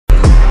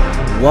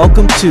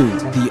Welcome to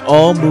the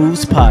All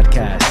Moves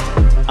Podcast.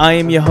 I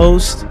am your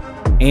host,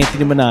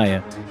 Anthony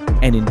Manaya,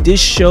 and in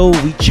this show,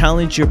 we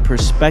challenge your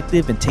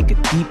perspective and take a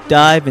deep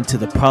dive into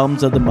the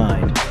problems of the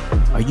mind.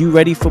 Are you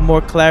ready for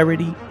more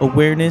clarity,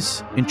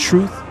 awareness, and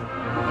truth?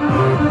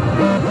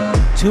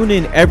 Tune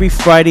in every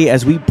Friday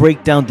as we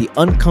break down the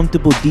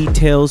uncomfortable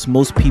details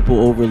most people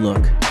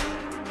overlook.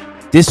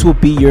 This will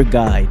be your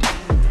guide,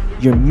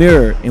 your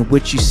mirror in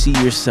which you see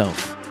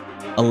yourself.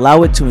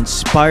 Allow it to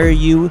inspire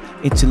you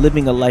into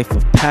living a life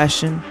of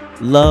passion,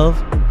 love,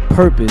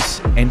 purpose,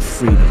 and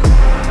freedom.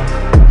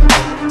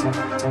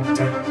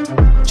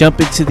 Jump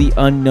into the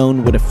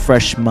unknown with a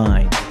fresh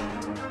mind.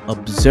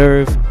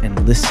 Observe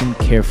and listen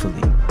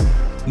carefully.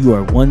 You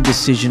are one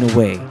decision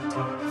away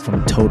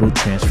from total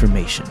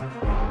transformation.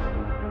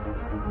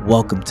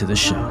 Welcome to the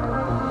show.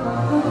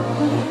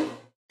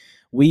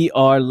 We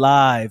are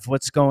live.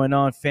 What's going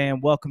on,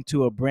 fam? Welcome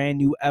to a brand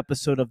new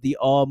episode of the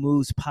All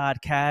Moves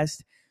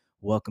Podcast.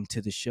 Welcome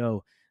to the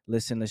show.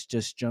 Listen, let's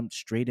just jump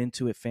straight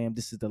into it, fam.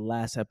 This is the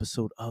last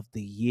episode of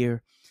the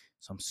year,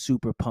 so I'm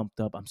super pumped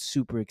up. I'm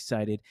super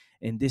excited,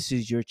 and this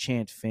is your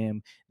chance,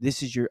 fam.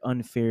 This is your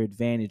unfair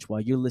advantage.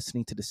 While you're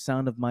listening to the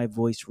sound of my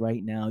voice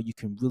right now, you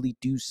can really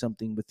do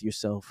something with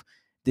yourself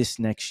this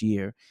next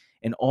year.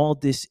 And all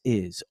this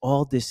is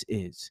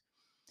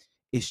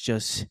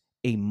just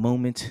a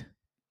moment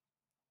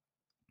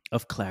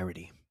of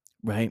clarity,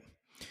 right?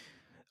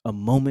 A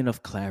moment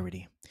of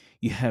clarity.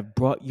 You have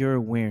brought your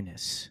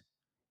awareness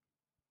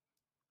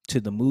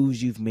to the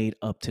moves you've made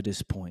up to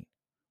this point,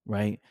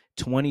 right?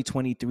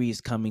 2023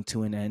 is coming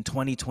to an end.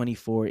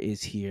 2024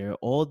 is here.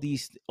 All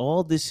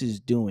this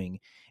is doing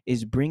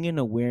is bringing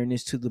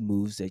awareness to the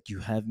moves that you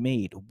have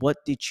made.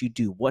 What did you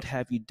do? What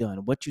have you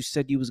done? What you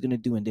said you was going to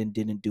do and then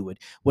didn't do it.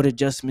 What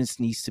adjustments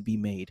needs to be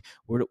made?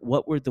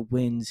 What were the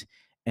wins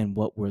and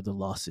what were the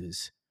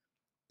losses?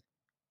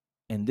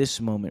 In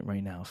this moment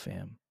right now,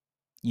 fam,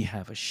 you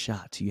have a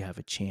shot. You have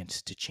a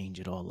chance to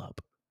change it all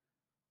up.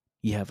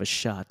 You have a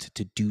shot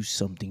to do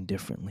something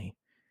differently.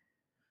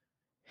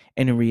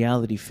 And in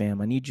reality,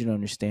 fam, I need you to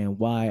understand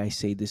why I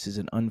say this is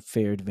an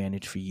unfair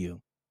advantage for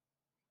you.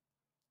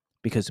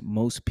 Because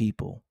most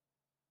people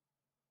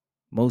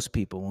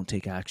won't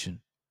take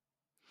action.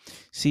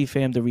 See,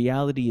 fam, the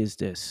reality is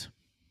this,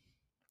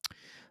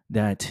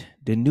 that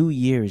the new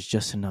year is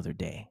just another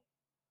day.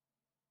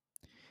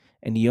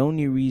 And the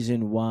only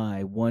reason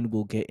why one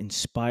will get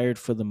inspired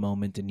for the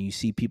moment, and you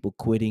see people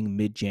quitting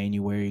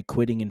mid-January,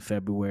 quitting in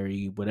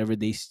February, whatever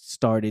they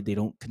started, they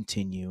don't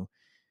continue.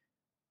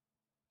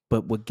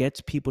 But what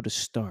gets people to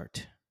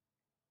start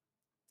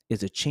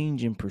is a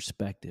change in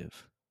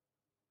perspective,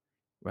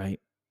 right?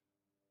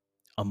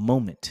 A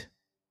moment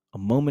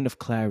of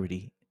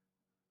clarity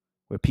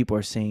where people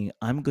are saying,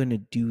 I'm going to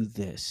do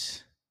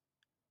this,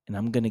 and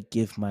I'm going to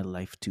give my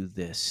life to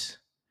this,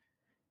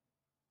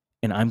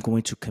 and I'm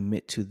going to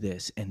commit to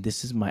this, and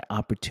this is my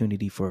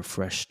opportunity for a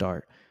fresh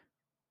start.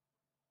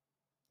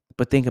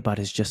 But think about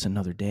it, it's just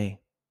another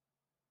day.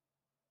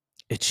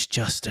 It's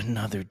just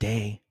another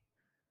day,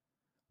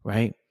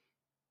 right?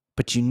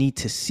 But you need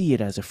to see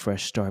it as a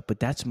fresh start, but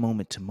that's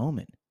moment to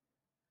moment.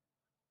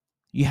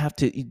 You have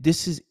to,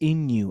 this is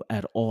in you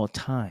at all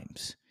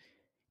times.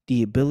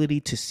 The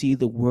ability to see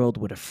the world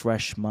with a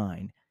fresh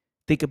mind.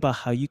 Think about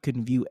how you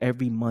can view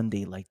every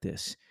Monday like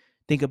this.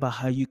 Think about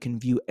how you can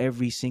view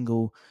every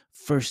single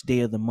first day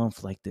of the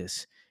month like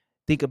this.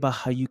 Think about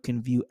how you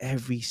can view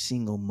every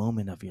single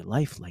moment of your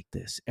life like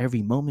this.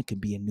 Every moment can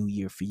be a new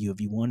year for you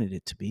if you wanted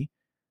it to be.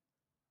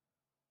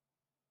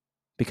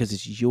 Because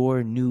it's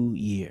your new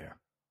year.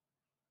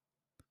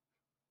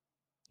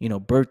 You know,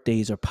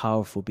 birthdays are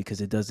powerful because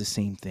it does the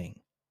same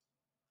thing.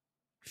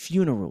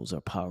 Funerals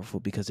are powerful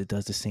because it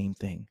does the same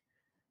thing.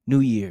 New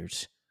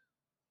Year's,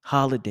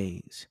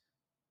 holidays,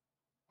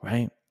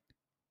 right?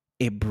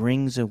 It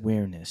brings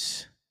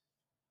awareness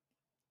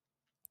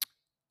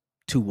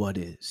to what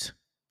is.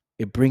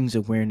 It brings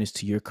awareness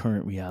to your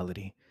current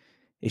reality.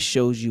 It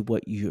shows you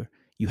what you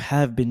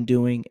have been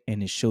doing,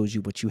 and it shows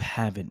you what you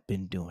haven't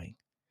been doing.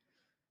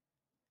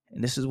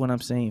 And this is what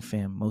I'm saying,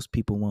 fam. Most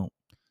people won't.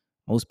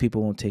 Most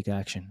people won't take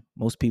action.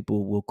 Most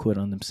people will quit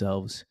on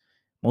themselves.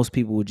 Most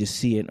people will just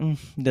see it.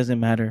 It doesn't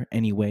matter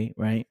anyway,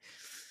 right?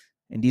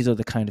 And these are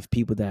the kind of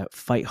people that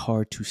fight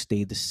hard to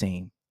stay the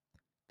same.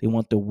 They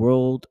want the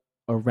world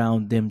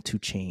around them to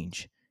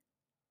change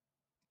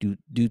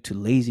due to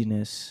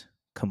laziness,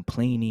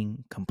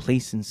 complaining,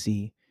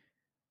 complacency,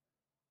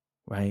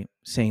 right?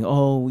 Saying,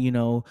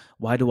 oh,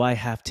 why do I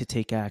have to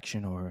take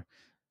action? Or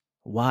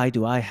why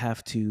do I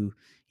have to,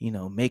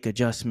 make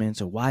adjustments?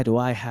 Or why do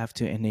I have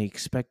to? And they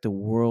expect the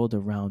world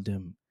around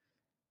them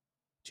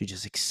to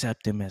just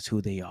accept them as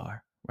who they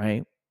are,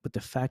 right? But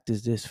the fact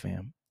is this,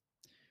 fam.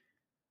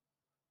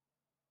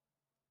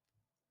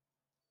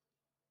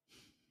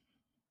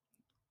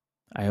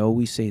 I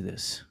always say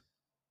this,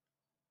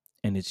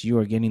 and it's you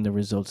are getting the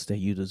results that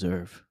you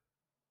deserve.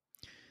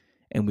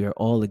 And we are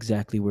all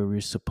exactly where we're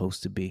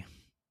supposed to be.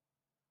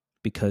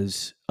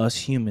 Because us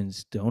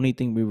humans, the only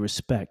thing we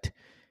respect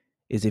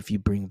is if you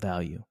bring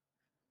value.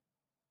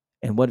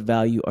 And what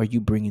value are you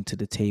bringing to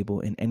the table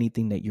in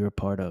anything that you're a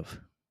part of?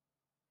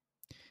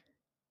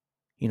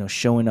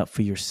 Showing up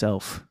for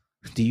yourself.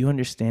 Do you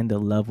understand the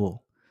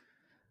level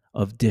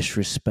of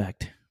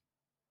disrespect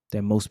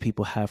that most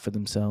people have for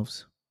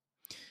themselves?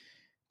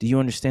 Do you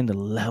understand the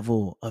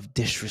level of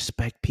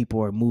disrespect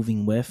people are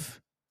moving with?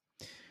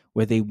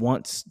 Where they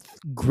want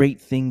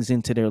great things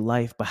into their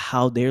life, but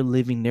how they're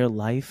living their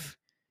life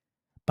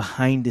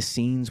behind the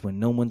scenes when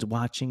no one's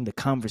watching, the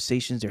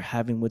conversations they're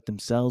having with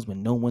themselves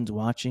when no one's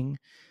watching.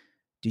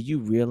 Do you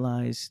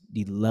realize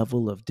the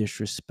level of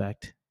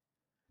disrespect,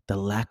 the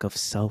lack of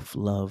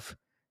self-love,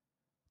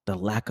 the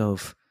lack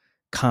of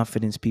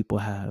confidence people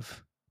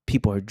have?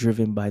 People are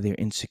driven by their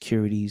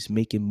insecurities,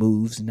 making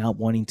moves, not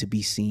wanting to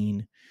be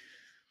seen.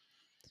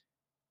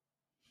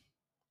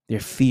 Their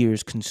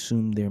fears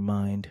consume their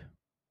mind.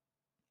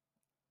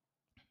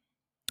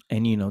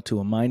 And, to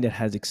a mind that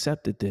has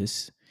accepted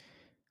this,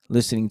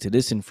 listening to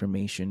this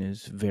information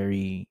is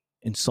very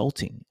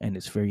insulting, and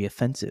it's very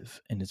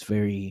offensive, and it's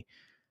very,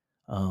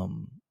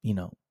 you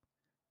know,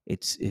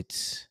 it's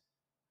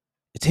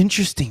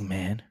interesting,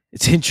 man.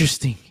 It's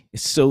interesting.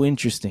 It's so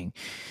interesting.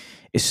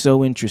 It's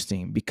so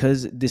interesting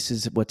because this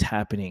is what's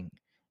happening.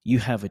 You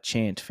have a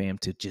chance, fam,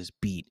 to just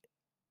beat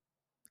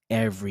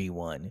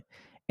everyone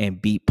and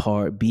be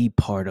part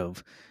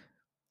of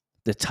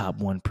the top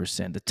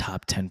 1%, the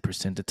top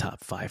 10%, the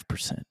top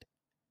 5%.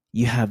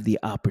 You have the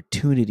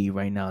opportunity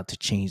right now to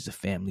change the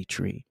family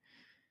tree.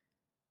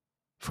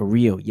 For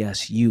real,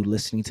 yes, you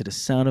listening to the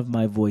sound of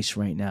my voice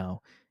right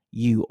now,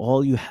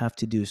 all you have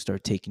to do is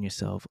start taking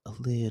yourself a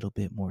little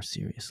bit more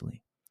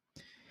seriously.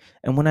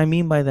 And what I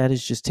mean by that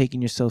is just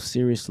taking yourself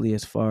seriously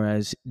as far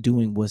as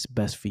doing what's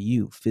best for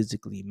you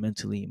physically,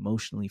 mentally,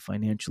 emotionally,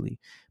 financially,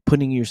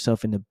 putting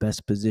yourself in the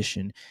best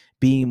position,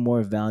 being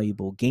more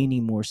valuable,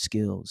 gaining more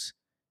skills.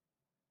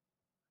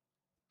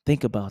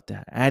 Think about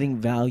that. Adding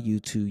value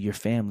to your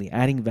family,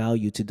 adding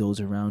value to those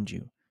around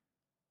you,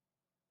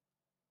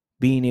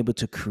 being able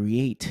to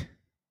create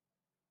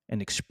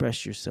and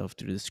express yourself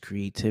through this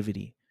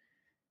creativity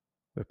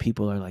where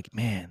people are like,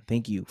 man,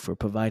 thank you for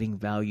providing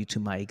value to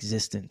my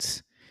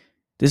existence.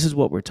 This is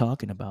what we're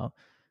talking about.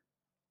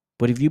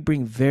 But if you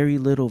bring very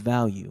little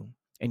value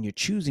and you're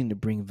choosing to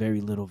bring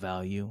very little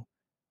value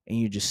and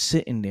you're just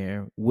sitting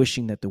there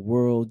wishing that the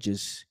world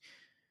just,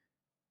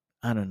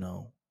 I don't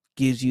know,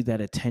 gives you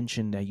that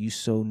attention that you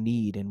so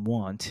need and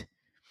want,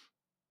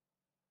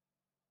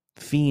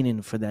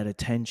 fiending for that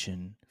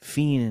attention,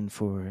 fiending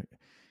for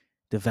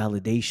the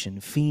validation,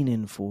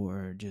 fiending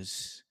for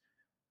just,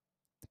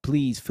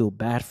 please feel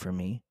bad for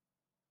me.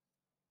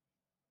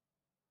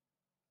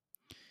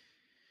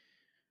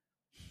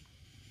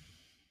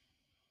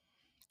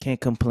 Can't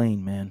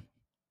complain, man.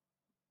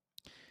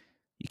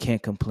 You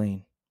can't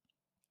complain.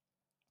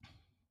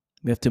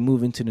 We have to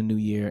move into the new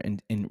year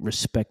and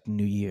respect the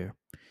new year.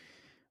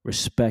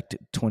 Respect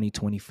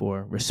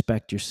 2024.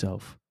 Respect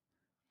yourself.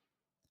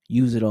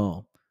 Use it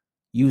all.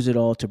 Use it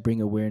all to bring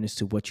awareness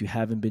to what you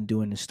haven't been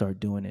doing and start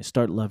doing it.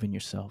 Start loving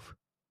yourself.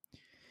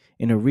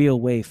 In a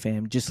real way,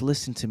 fam, just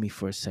listen to me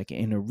for a second.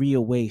 In a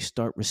real way,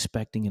 start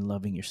respecting and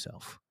loving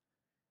yourself.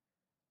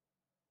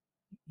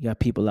 You got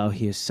people out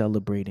here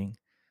celebrating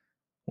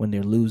when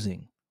they're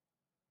losing,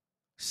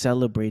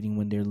 celebrating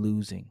when they're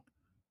losing,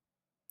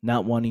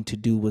 not wanting to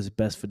do what's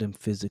best for them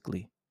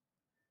physically,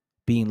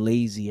 being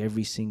lazy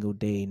every single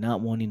day,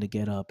 not wanting to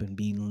get up and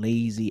being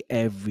lazy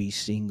every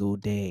single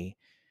day,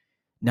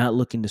 not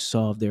looking to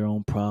solve their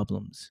own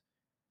problems,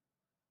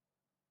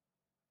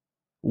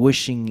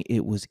 wishing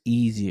it was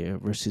easier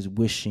versus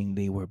wishing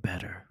they were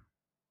better.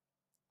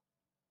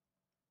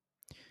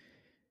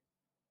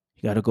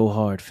 You got to go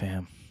hard,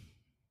 fam.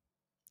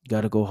 You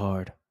got to go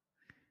hard.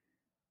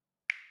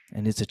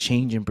 And it's a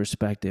change in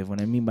perspective.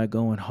 When I mean by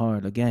going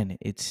hard, again,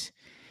 it's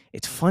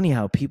funny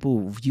how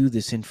people view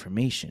this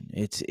information.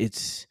 It's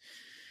it's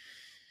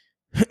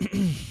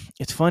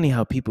funny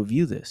how people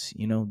view this.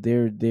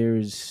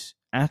 There's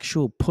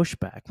actual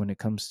pushback when it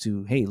comes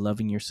to, hey,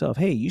 loving yourself.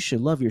 Hey, you should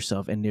love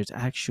yourself. And there's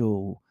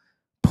actual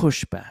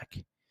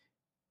pushback.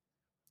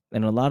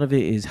 And a lot of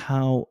it is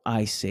how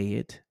I say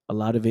it. A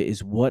lot of it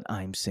is what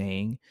I'm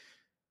saying.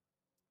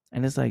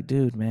 And it's like,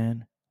 dude,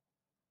 man,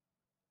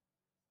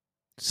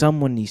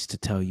 someone needs to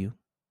tell you.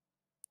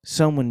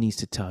 Someone needs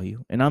to tell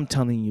you. And I'm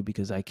telling you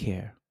because I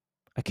care.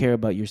 I care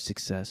about your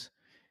success.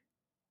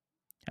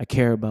 I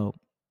care about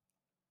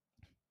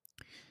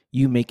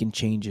you making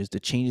changes, the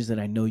changes that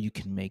I know you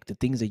can make, the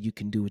things that you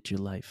can do with your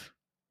life.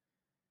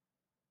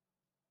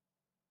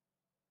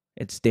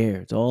 It's there.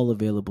 It's all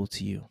available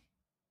to you.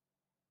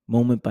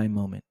 Moment by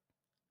moment.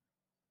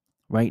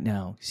 Right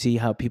now. See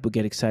how people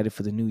get excited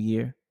for the new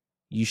year?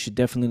 You should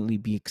definitely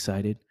be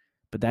excited,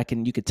 but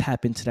you could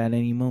tap into that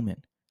any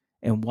moment.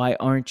 And why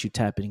aren't you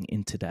tapping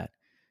into that?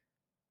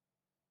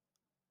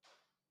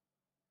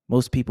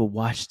 Most people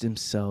watch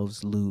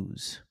themselves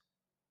lose.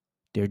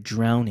 They're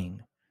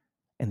drowning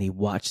and they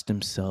watch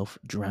themselves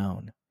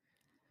drown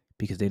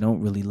because they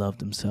don't really love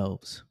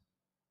themselves.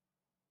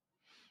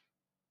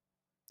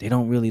 They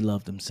don't really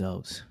love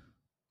themselves.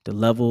 The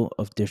level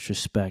of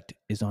disrespect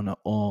is on an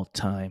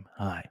all-time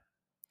high.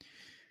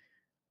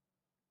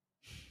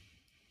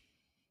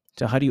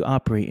 So how do you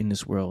operate in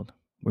this world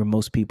where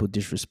most people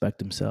disrespect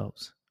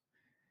themselves?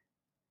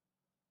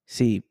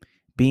 See,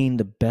 being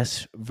the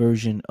best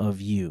version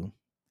of you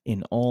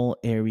in all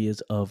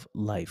areas of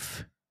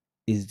life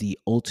is the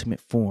ultimate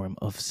form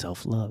of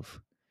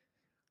self-love.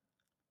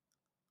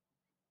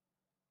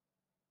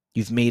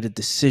 You've made a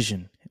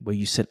decision where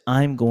you said,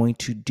 I'm going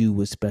to do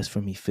what's best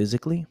for me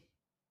physically.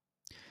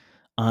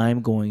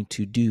 I'm going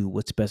to do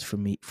what's best for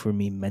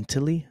me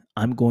mentally.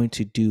 I'm going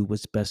to do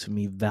what's best for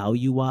me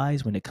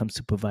value-wise when it comes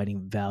to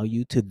providing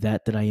value to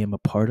that I am a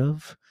part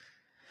of.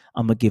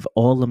 I'm going to give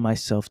all of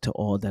myself to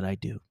all that I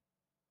do.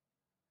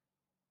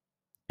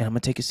 And I'm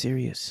going to take it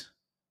serious.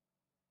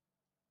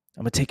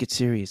 I'm going to take it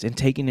serious. And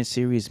taking it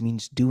serious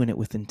means doing it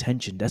with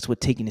intention. That's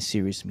what taking it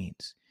serious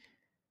means.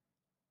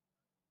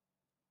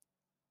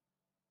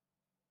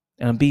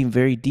 And I'm being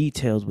very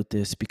detailed with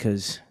this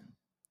because,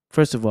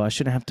 first of all, I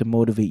shouldn't have to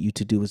motivate you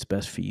to do what's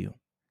best for you.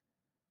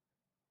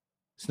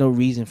 There's no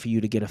reason for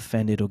you to get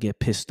offended or get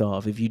pissed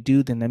off. If you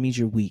do, then that means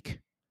you're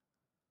weak.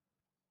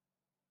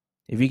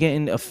 If you're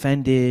getting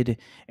offended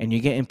and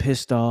you're getting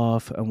pissed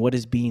off on what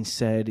is being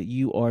said,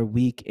 you are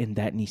weak and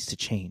that needs to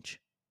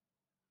change.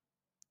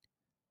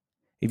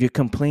 If you're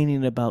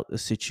complaining about a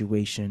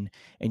situation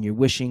and you're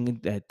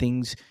wishing that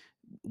things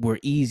were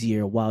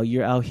easier while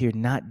you're out here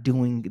not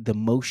doing the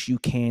most you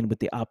can with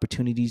the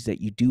opportunities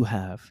that you do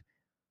have,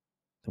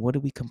 then what are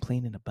we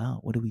complaining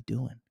about? What are we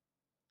doing?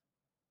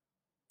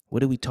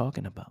 What are we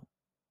talking about?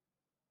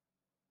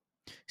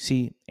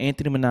 See,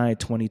 Anthony Minaya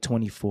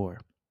 2024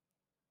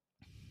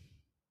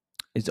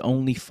 is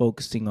only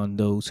focusing on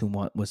those who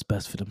want what's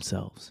best for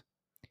themselves.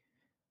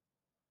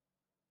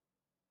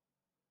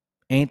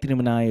 Anthony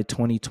Minaya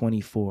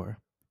 2024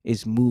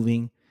 is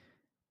moving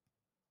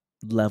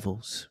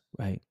levels,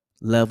 right?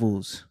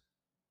 Levels.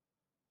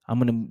 I'm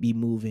going to be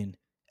moving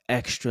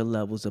extra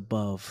levels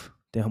above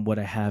than what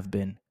I have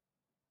been.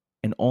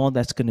 And all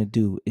that's going to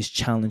do is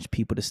challenge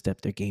people to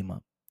step their game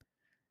up.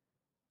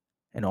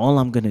 And all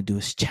I'm going to do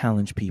is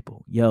challenge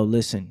people. Yo,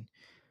 listen,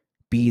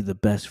 be the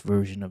best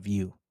version of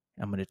you.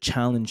 I'm going to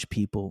challenge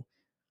people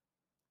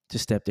to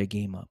step their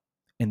game up.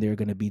 And there are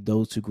going to be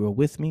those who grow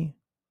with me,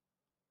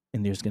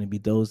 and there's going to be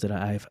those that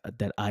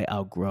I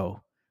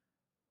outgrow.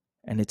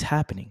 And it's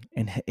happening,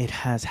 and it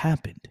has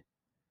happened.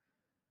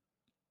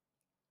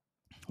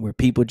 Where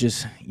people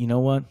just, you know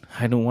what?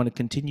 I don't want to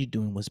continue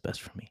doing what's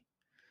best for me.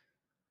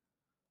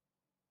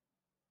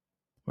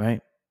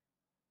 Right?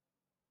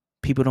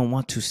 People don't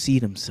want to see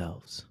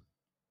themselves.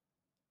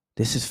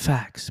 This is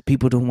facts.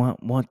 People don't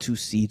want to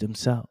see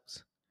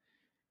themselves.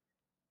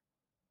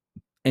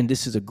 And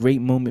this is a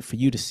great moment for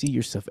you to see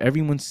yourself.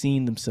 Everyone's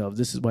seeing themselves.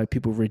 This is why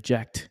people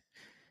reject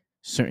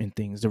certain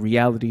things, the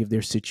reality of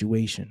their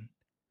situation,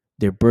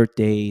 their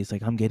birthdays,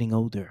 like I'm getting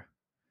older.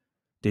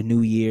 Their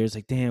New Year's,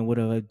 like, damn, what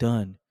have I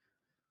done?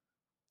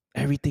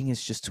 Everything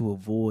is just to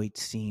avoid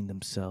seeing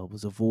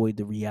themselves, avoid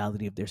the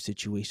reality of their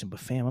situation. But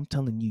fam, I'm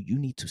telling you, you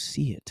need to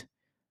see it.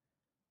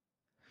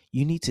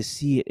 You need to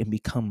see it and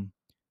become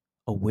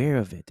aware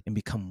of it and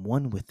become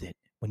one with it.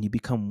 When you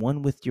become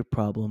one with your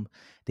problem,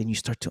 then you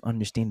start to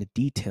understand the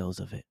details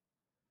of it.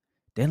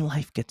 Then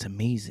life gets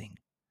amazing.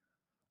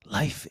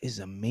 Life is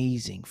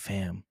amazing,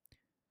 fam,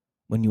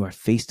 when you are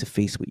face to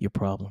face with your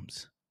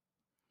problems.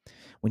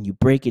 When you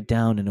break it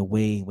down in a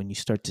way, when you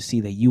start to see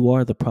that you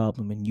are the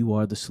problem and you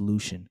are the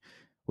solution,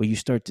 where you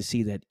start to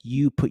see that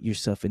you put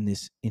yourself in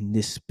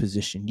this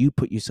position, you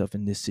put yourself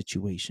in this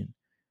situation.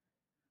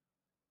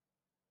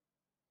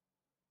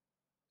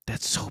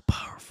 That's so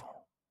powerful.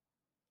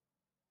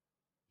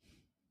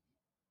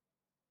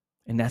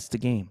 And that's the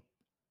game.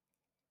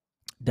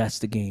 That's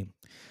the game.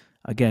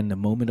 Again, the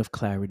moment of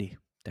clarity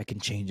that can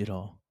change it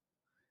all.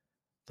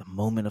 The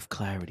moment of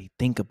clarity.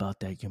 Think about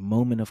that. Your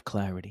moment of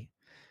clarity.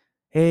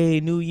 Hey,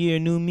 new year,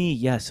 new me.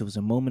 Yes, it was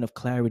a moment of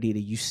clarity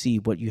that you see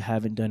what you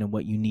haven't done and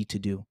what you need to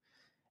do.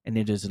 And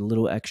then there's a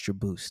little extra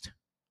boost.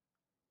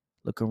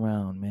 Look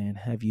around, man.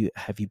 Have you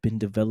been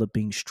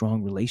developing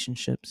strong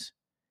relationships?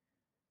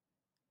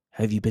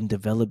 Have you been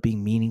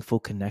developing meaningful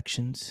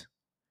connections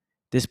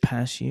this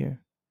past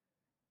year?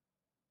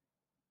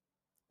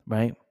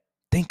 Right?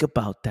 Think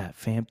about that,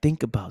 fam.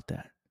 Think about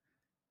that.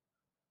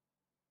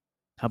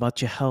 How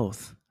about your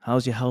health?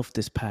 How's your health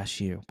this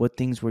past year? What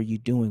things were you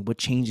doing? What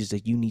changes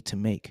that you need to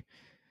make?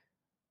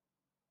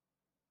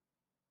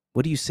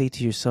 What do you say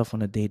to yourself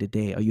on a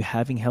day-to-day? Are you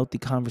having healthy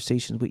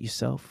conversations with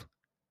yourself?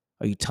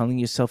 Are you telling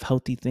yourself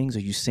healthy things?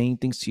 Are you saying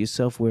things to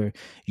yourself where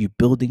you're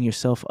building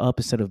yourself up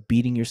instead of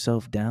beating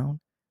yourself down?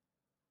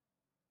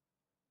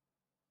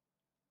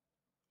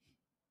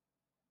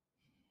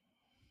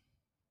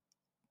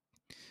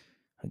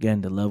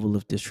 Again, the level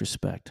of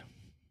disrespect.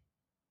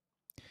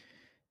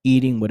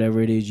 Eating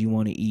whatever it is you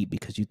want to eat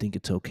because you think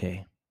it's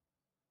okay.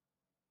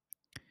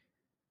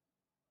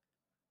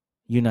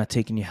 You're not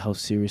taking your health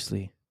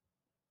seriously.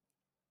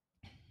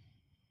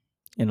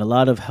 And a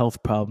lot of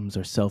health problems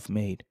are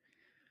self-made.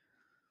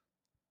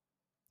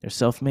 They're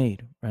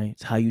self-made, right?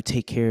 It's how you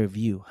take care of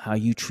you, how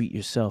you treat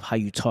yourself, how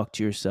you talk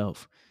to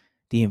yourself,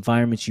 the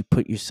environments you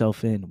put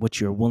yourself in,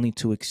 what you're willing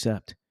to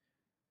accept.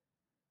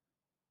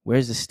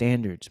 Where's the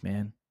standards,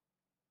 man?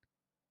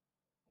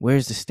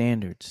 Where's the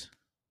standards?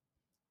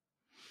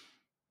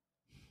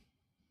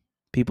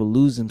 People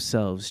lose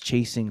themselves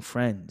chasing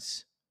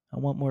friends. I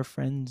want more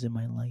friends in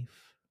my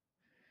life.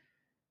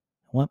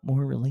 I want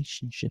more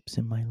relationships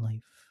in my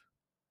life.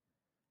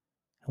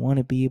 I want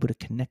to be able to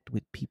connect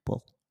with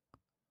people.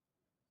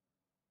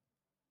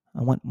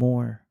 I want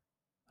more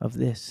of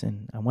this,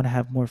 and I want to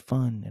have more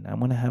fun, and I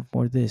want to have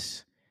more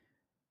this.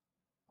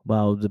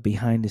 While the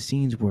behind the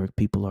scenes work,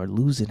 people are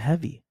losing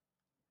heavy.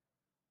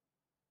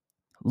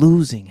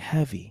 Losing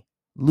heavy.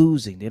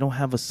 Losing. They don't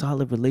have a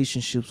solid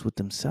relationships with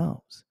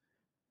themselves.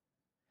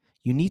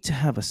 You need to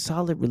have a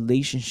solid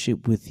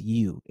relationship with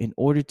you in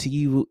order to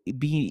you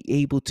be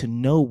able to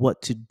know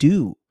what to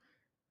do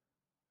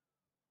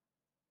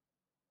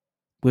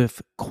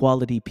with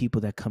quality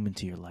people that come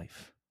into your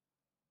life.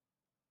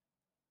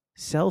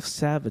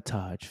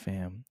 Self-sabotage,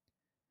 fam,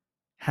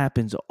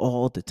 happens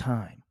all the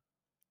time.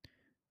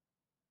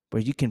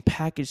 Where you can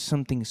package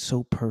something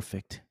so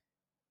perfect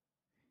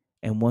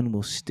and one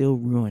will still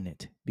ruin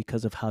it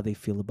because of how they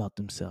feel about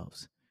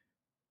themselves.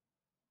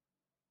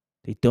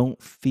 They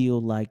don't feel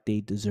like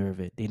they deserve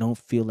it. They don't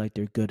feel like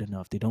they're good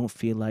enough. They don't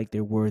feel like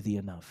they're worthy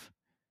enough.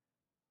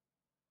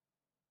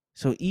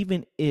 So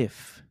even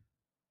if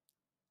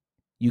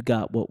you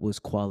got what was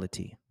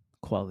quality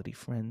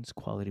friends,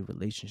 quality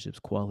relationships,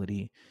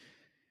 quality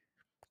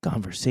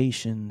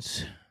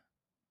conversations,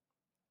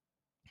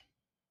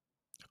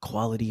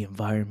 quality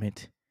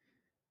environment,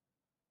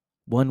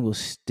 one will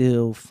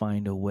still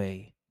find a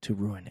way to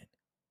ruin it.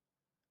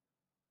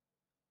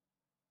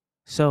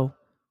 So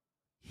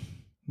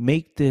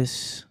make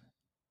this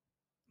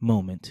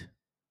moment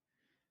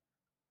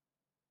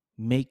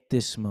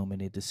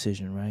a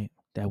decision, right?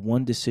 That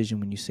one decision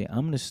when you say,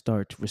 I'm going to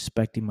start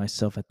respecting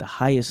myself at the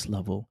highest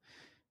level,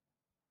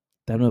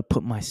 that I'm going to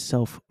put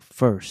myself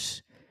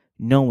first,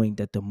 knowing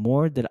that the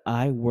more that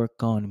I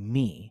work on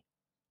me,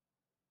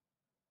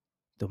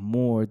 the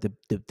more, the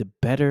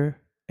better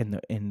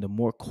and the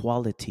more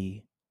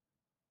quality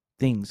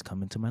things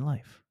come into my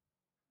life.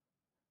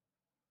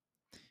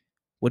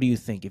 What do you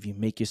think? If you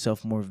make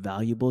yourself more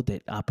valuable,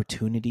 that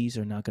opportunities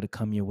are not going to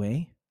come your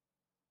way?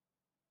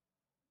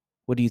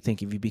 What do you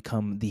think if you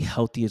become the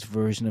healthiest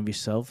version of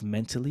yourself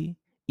mentally,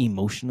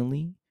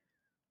 emotionally?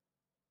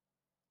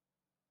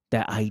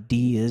 That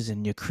ideas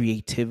and your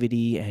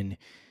creativity and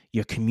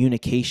your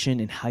communication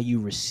and how you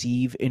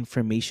receive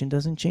information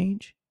doesn't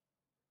change?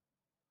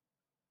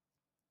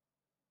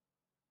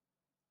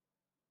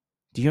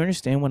 Do you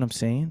understand what I'm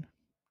saying?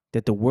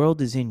 That the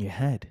world is in your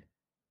head.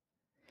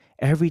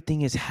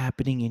 Everything is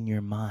happening in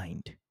your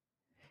mind.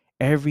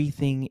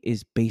 Everything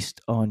is based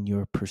on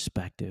your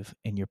perspective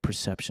and your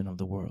perception of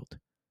the world.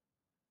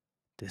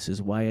 This is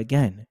why,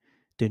 again,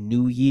 the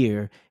new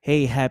year,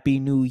 hey, happy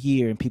new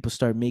year, and people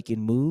start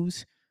making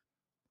moves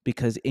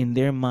because in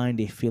their mind,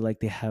 they feel like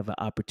they have an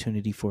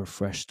opportunity for a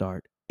fresh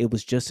start. It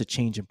was just a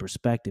change in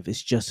perspective.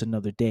 It's just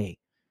another day,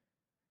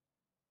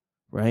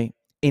 right?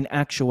 In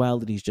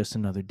actuality, it's just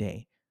another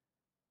day.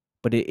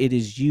 But it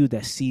is you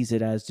that sees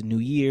it as the new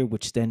year,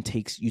 which then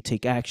you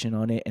take action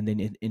on it, and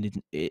then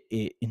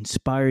it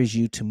inspires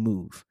you to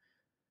move.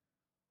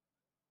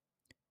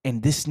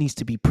 And this needs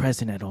to be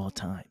present at all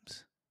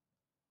times.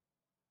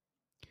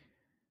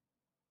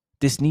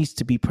 This needs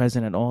to be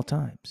present at all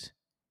times.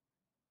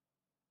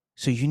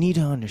 So you need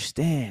to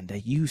understand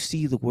that you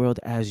see the world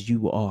as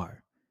you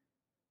are.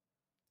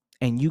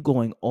 And you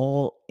going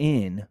all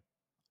in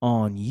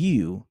on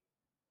you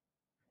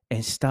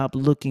and stop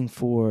looking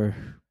for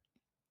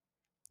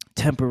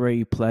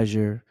temporary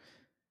pleasure.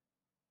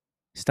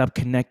 Stop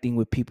connecting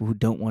with people who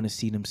don't want to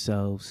see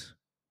themselves.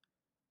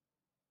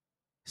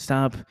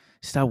 Stop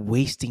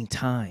wasting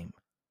time.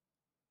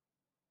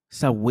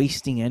 Stop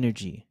wasting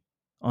energy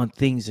on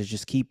things that are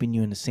just keeping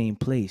you in the same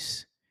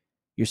place.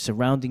 You're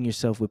surrounding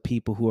yourself with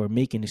people who are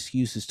making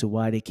excuses to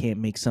why they can't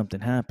make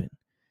something happen.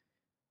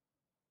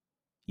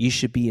 You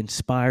should be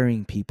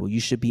inspiring people. You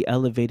should be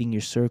elevating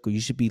your circle. You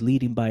should be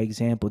leading by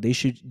example. There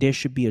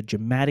should be a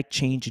dramatic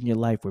change in your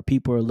life where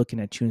people are looking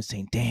at you and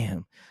saying,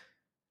 damn,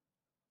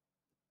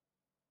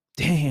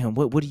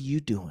 what are you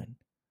doing?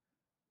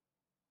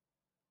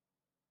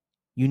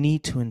 You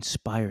need to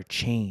inspire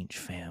change,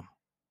 fam.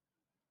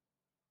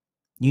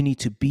 You need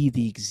to be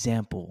the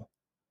example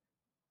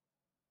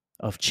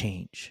of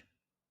change.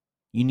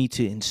 You need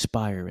to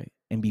inspire it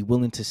and be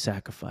willing to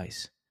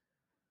sacrifice.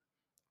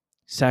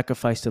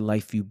 Sacrifice the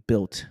life you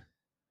built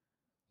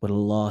with a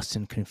lost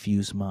and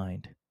confused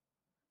mind.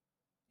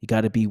 You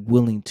got to be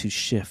willing to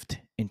shift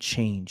and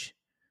change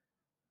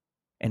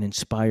and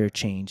inspire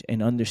change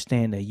and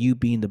understand that you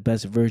being the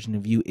best version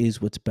of you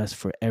is what's best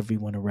for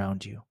everyone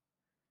around you.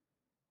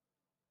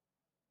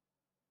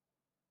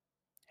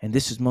 And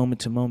this is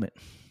moment to moment.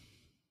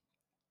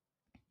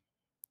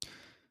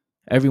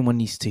 Everyone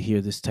needs to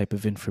hear this type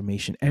of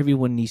information.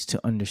 Everyone needs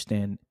to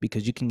understand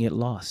because you can get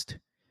lost.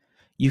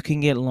 You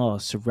can get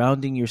lost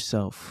surrounding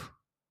yourself,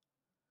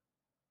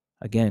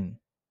 again,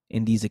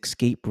 in these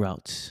escape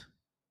routes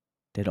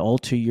that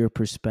alter your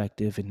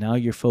perspective. And now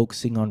you're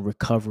focusing on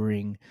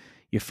recovering.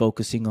 You're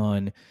focusing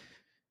on,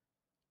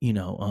 you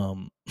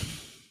know,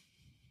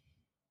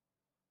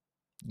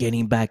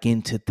 getting back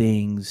into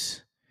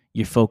things.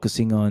 You're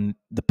focusing on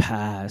the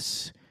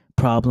past,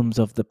 problems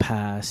of the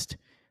past,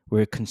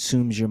 where it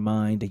consumes your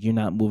mind that you're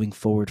not moving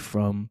forward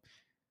from.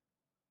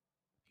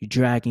 You're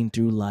dragging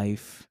through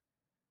life,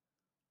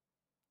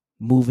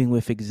 moving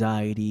with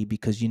anxiety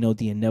because you know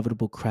the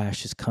inevitable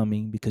crash is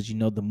coming, because you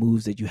know the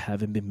moves that you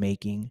haven't been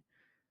making.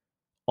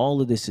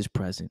 All of this is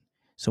present.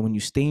 So when you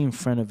stay in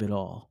front of it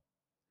all,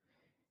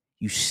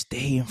 you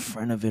stay in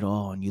front of it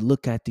all and you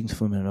look at things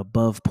from an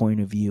above point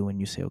of view and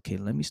you say, okay,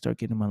 let me start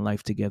getting my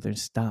life together and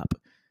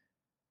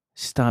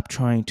stop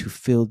trying to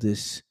fill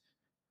this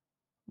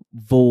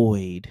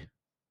void,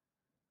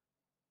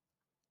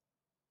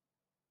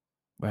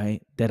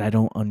 right? That I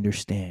don't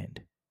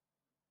understand.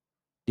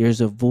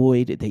 There's a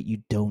void that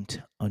you don't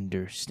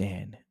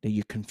understand, that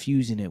you're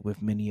confusing it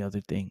with many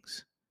other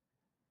things.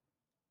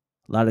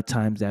 A lot of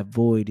times that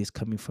void is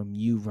coming from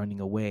you running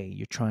away.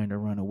 You're trying to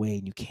run away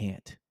and you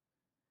can't.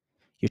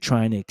 You're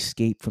trying to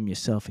escape from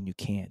yourself and you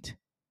can't.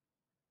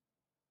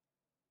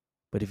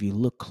 But if you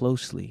look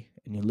closely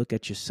and you look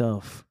at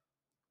yourself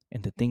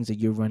and the things that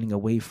you're running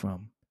away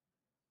from,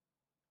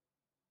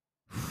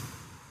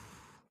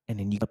 and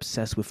then you get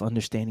obsessed with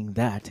understanding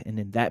that, and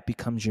then that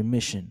becomes your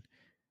mission,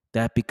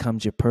 that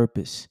becomes your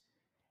purpose,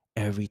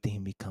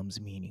 everything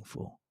becomes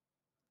meaningful.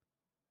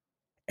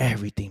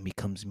 Everything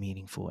becomes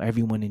meaningful.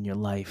 Everyone in your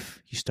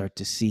life, you start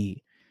to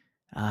see,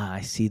 I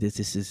see that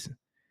this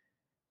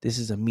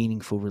is a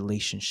meaningful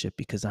relationship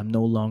because I'm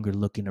no longer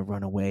looking to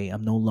run away.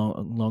 I'm no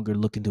longer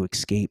looking to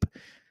escape.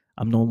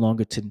 I'm no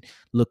longer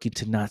looking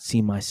to not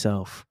see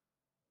myself.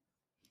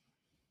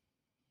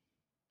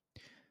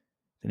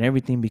 Then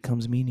everything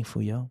becomes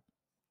meaningful, yo.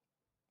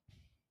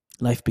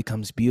 Life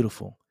becomes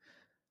beautiful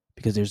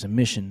because there's a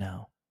mission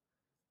now.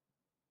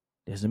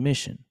 There's a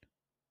mission,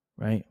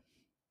 right?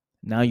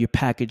 Now you're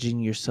packaging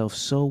yourself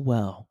so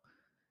well.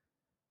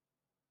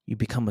 You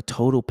become a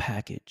total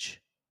package.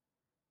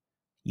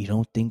 You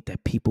don't think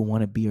that people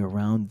want to be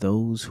around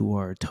those who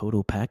are a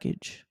total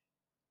package?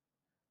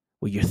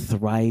 Where you're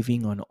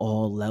thriving on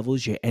all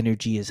levels, your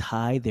energy is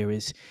high, there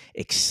is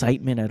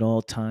excitement at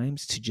all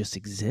times to just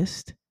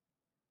exist.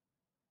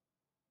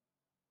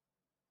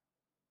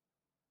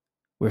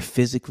 Where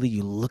physically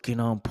you're looking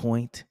on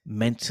point,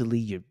 mentally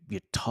you're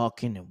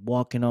talking and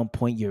walking on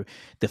point.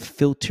 The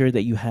filter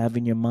that you have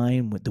in your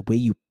mind with the way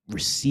you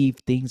receive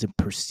things and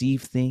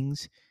perceive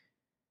things,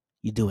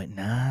 you do it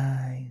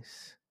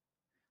nice.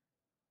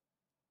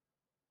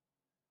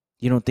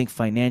 You don't think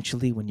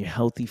financially when you're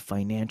healthy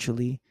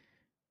financially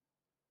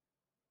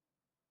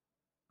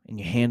and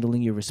you're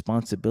handling your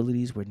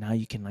responsibilities, where now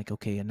you can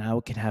okay, and now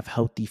I can have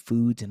healthy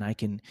foods and I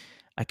can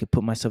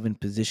put myself in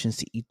positions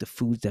to eat the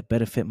foods that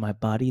benefit my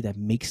body, that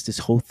makes this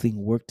whole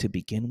thing work to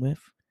begin with.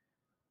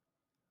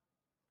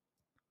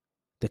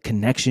 The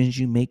connections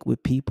you make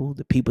with people,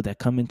 the people that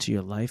come into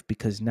your life,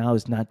 because now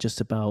it's not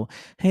just about,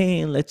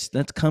 hey, let's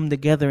come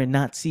together and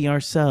not see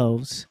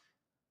ourselves.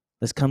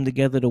 Let's come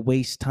together to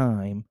waste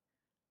time.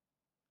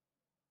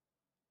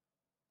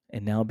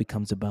 And now it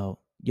becomes about,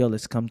 yo,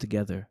 let's come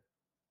together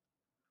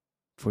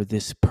for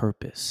this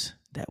purpose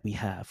that we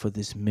have, for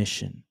this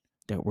mission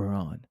that we're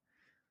on.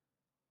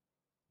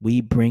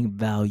 We bring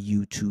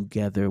value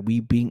together. We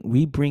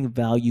bring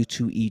value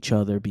to each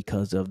other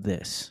because of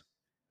this.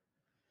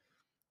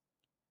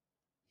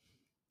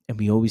 And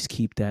we always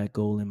keep that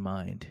goal in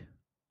mind.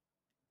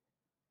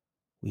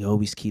 We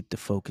always keep the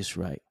focus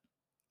right.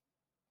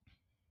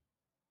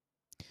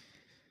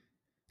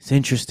 It's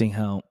interesting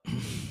how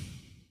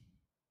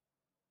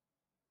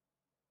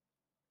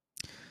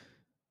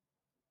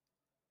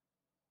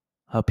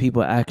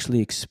people actually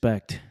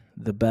expect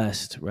the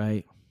best,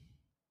 right?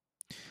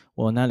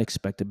 Well, not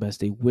expect the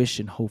best. They wish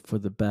and hope for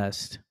the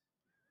best.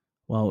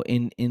 Well,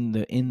 in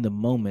the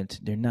moment,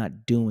 they're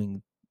not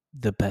doing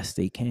the best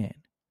they can.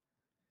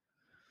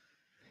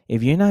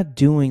 If you're not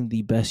doing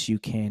the best you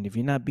can, if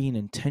you're not being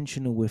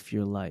intentional with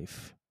your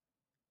life,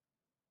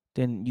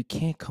 then you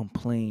can't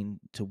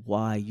complain to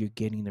why you're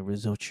getting the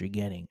results you're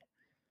getting.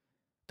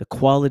 The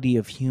quality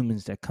of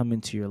humans that come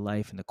into your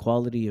life and the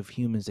quality of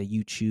humans that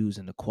you choose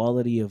and the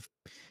quality of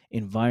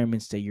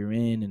environments that you're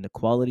in and the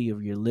quality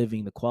of your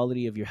living, the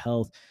quality of your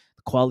health,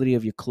 the quality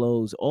of your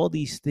clothes, all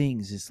these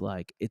things is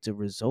it's a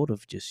result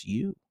of just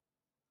you.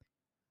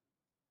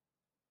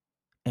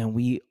 And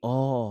we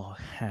all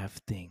have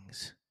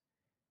things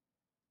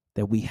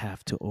that we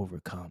have to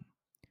overcome,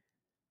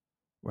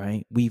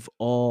 right? We've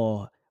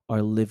all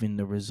are living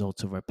the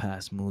results of our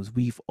past moves.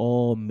 We've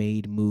all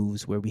made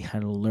moves where we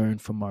had to learn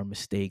from our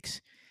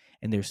mistakes.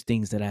 And there's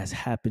things that has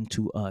happened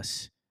to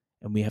us.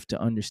 And we have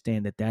to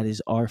understand that that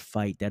is our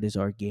fight. That is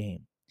our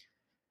game.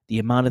 The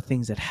amount of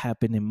things that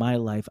happened in my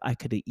life, I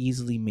could have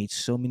easily made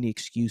so many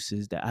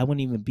excuses that I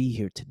wouldn't even be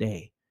here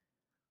today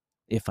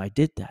if I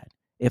did that.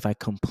 if I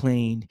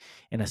complained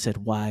and I said,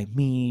 why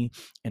me?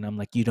 And I'm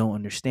like, you don't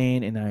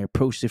understand. And I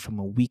approached it from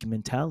a weak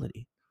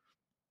mentality.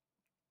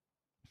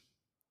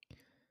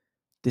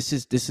 This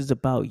is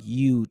about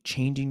you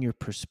changing your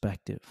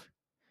perspective.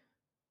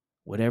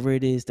 Whatever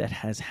it is that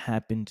has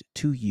happened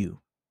to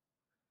you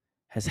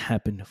has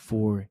happened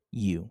for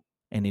you.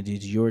 And it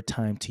is your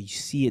time to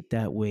see it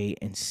that way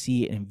and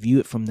see it and view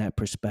it from that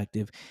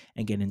perspective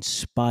and get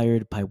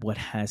inspired by what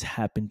has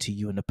happened to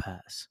you in the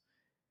past.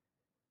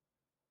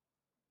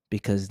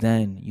 Because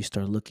then you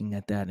start looking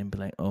at that and be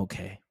like,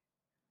 okay,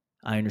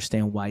 I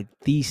understand why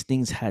these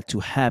things had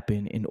to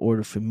happen in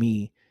order for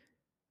me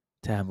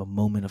to have a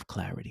moment of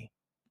clarity.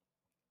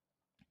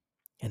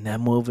 And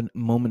that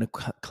moment of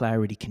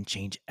clarity can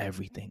change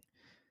everything.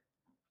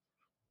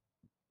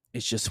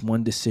 It's just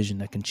one decision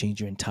that can change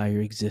your entire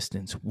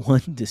existence.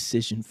 One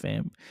decision,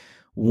 fam.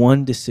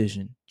 One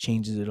decision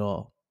changes it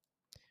all.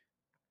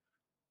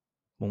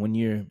 But when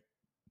you're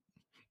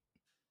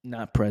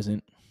not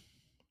present,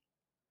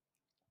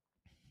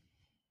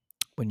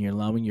 when you're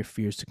allowing your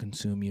fears to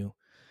consume you,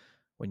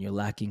 when you're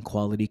lacking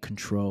quality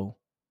control,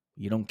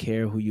 you don't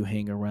care who you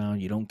hang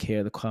around, you don't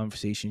care the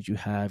conversations you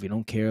have, you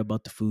don't care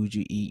about the food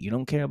you eat, you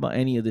don't care about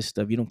any of this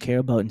stuff, you don't care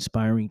about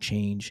inspiring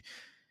change,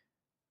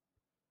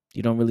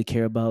 you don't really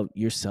care about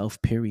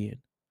yourself, period.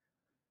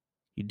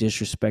 You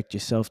disrespect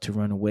yourself to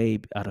run away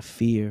out of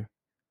fear.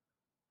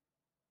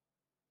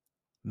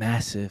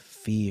 Massive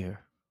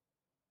fear.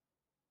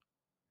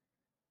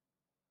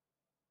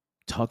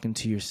 Talking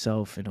to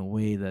yourself in a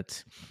way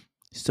that's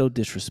so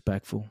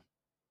disrespectful.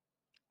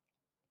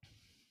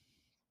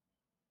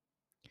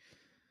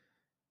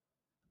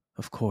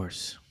 Of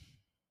course.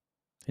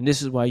 And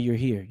this is why you're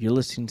here. You're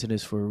listening to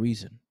this for a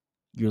reason.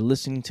 You're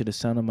listening to the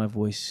sound of my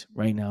voice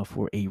right now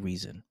for a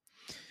reason.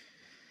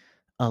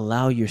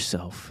 Allow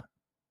yourself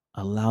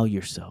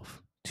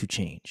to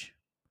change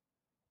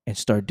and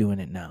start doing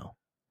it now.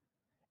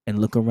 And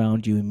look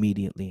around you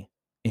immediately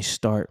and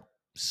start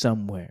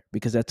somewhere,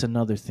 because that's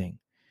another thing.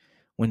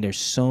 When there's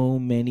so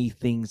many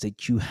things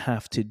that you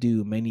have to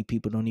do, many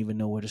people don't even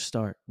know where to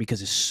start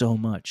because it's so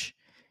much.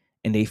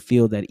 And they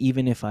feel that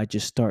even if I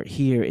just start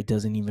here, it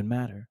doesn't even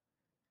matter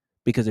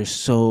because there's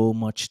so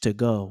much to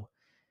go.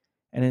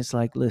 And it's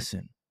like,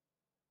 listen.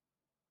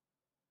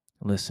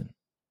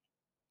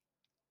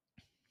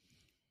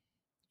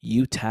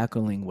 You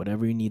tackling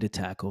whatever you need to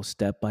tackle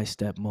step by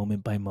step,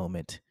 moment by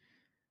moment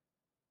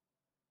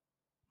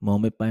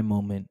by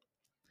moment.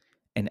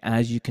 And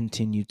as you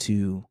continue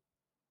to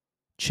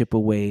chip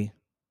away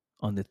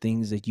on the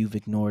things that you've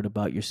ignored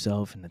about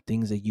yourself and the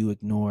things that you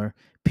ignore,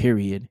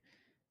 period,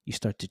 you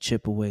start to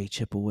chip away.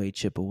 You're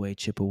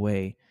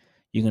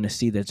going to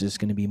see that there's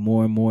going to be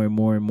more and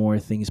more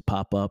things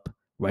pop up,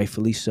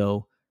 rightfully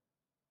so,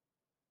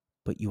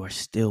 but you are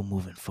still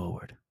moving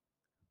forward.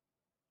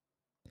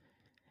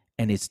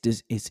 And it's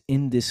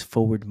in this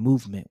forward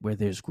movement where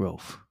there's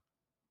growth,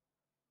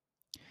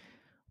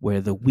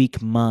 where the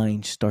weak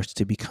mind starts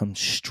to become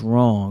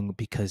strong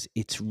because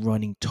it's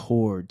running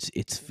towards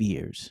its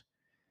fears.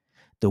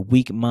 The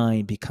weak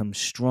mind becomes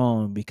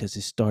strong because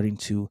it's starting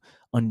to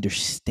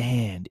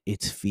understand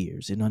its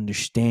fears and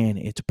understand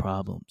its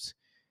problems.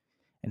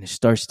 And it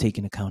starts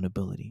taking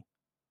accountability.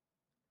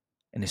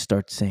 And it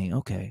starts saying,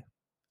 okay,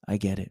 I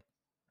get it.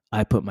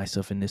 I put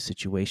myself in this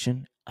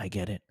situation. I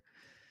get it.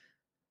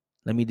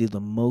 Let me do the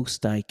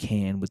most I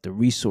can with the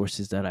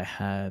resources that I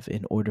have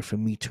in order for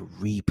me to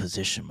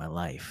reposition my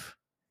life.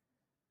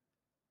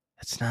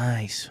 That's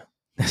nice.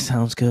 That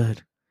sounds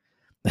good.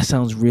 That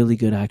sounds really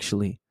good,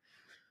 actually.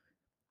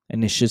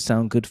 And it should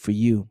sound good for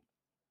you.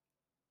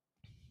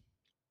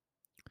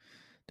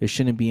 There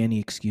shouldn't be any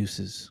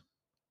excuses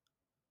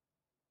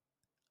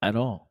at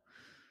all.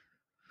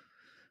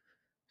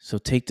 So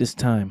take this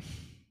time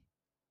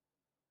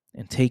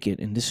and take it.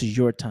 And this is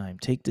your time.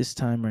 Take this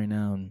time right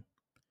now and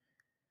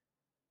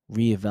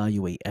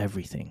reevaluate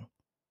everything.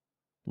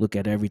 Look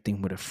at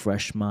everything with a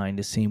fresh mind,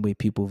 the same way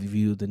people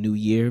view the new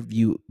year.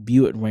 View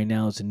it right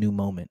now as a new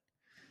moment.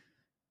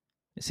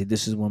 And say,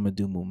 this is what I'm going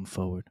to do moving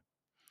forward.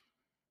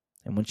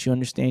 And once you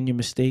understand your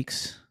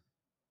mistakes,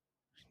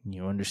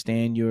 you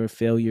understand your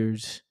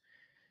failures,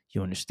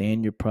 you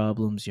understand your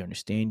problems, you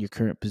understand your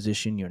current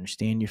position, you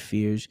understand your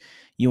fears,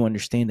 you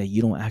understand that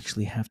you don't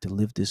actually have to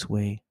live this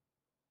way,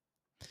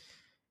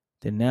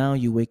 then now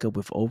you wake up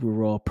with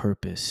overall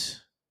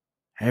purpose.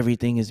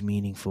 Everything is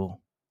meaningful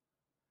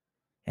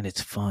and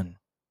it's fun.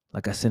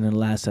 Like I said in the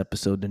last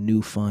episode, the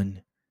new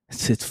fun.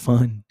 It's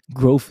fun.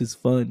 Growth is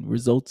fun.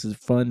 Results is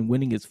fun.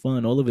 Winning is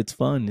fun. All of it's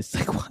fun. It's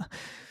like, wow.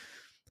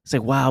 It's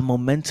like, wow,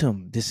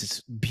 momentum. This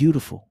is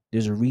beautiful.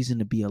 There's a reason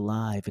to be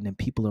alive. And then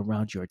people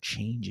around you are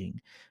changing.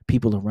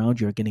 People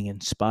around you are getting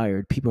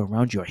inspired. People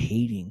around you are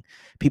hating.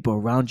 People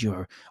around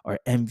you are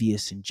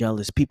envious and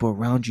jealous. People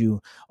around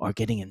you are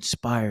getting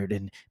inspired.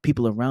 And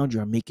people around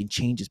you are making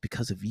changes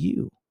because of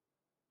you.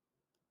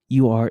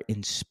 You are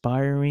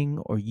inspiring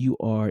or you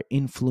are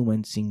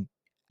influencing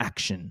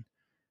action,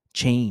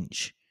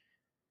 change.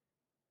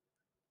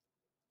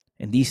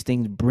 And these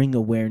things bring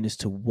awareness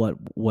to what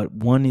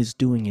one is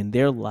doing in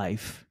their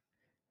life.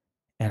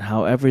 And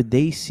however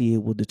they see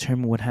it will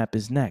determine what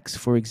happens next.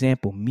 For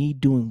example, me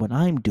doing what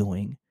I'm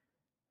doing,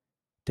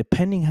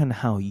 depending on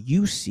how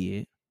you see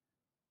it,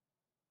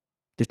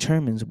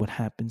 determines what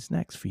happens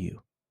next for you.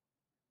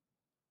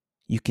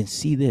 You can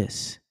see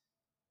this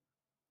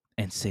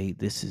and say,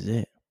 this is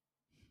it.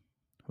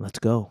 Let's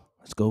go.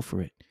 Let's go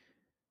for it.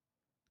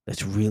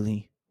 Let's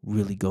really,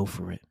 really go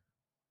for it.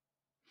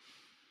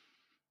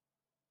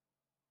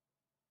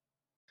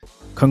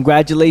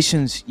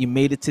 Congratulations. You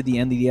made it to the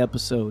end of the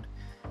episode.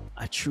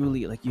 I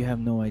truly, you have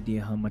no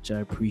idea how much I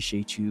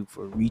appreciate you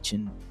for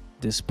reaching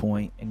this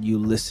point and you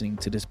listening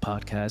to this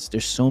podcast.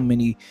 There's so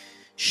many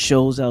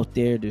shows out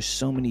there. There's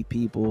so many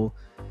people,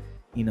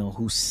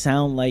 who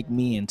sound like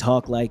me and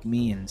talk like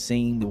me and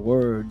saying the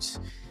words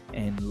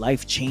and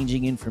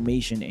life-changing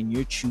information, and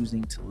you're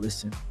choosing to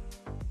listen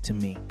to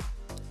me.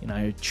 And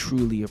I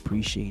truly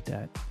appreciate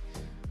that.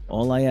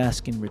 All I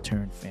ask in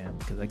return, fam,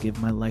 because I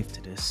give my life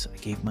to this. I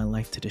gave my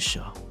life to this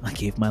show. I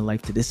gave my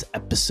life to this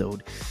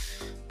episode.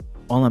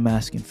 All I'm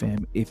asking,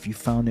 fam, if you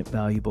found it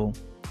valuable,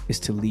 is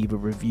to leave a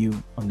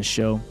review on the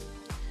show.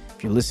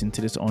 If you're listening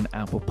to this on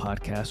Apple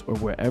Podcasts or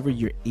wherever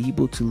you're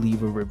able to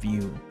leave a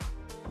review,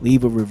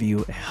 leave a review.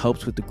 It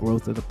helps with the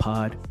growth of the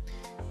pod,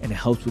 and it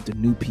helps with the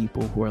new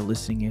people who are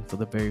listening in for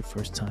the very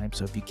first time.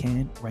 So if you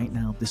can, right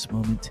now, this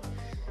moment,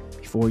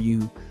 before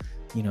you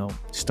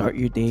start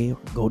your day or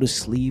go to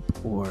sleep,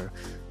 or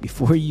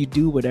before you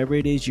do whatever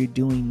it is you're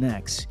doing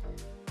next,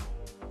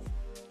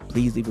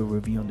 please leave a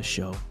review on the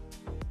show.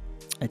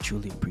 I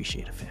truly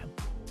appreciate it, fam.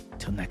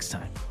 Until next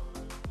time.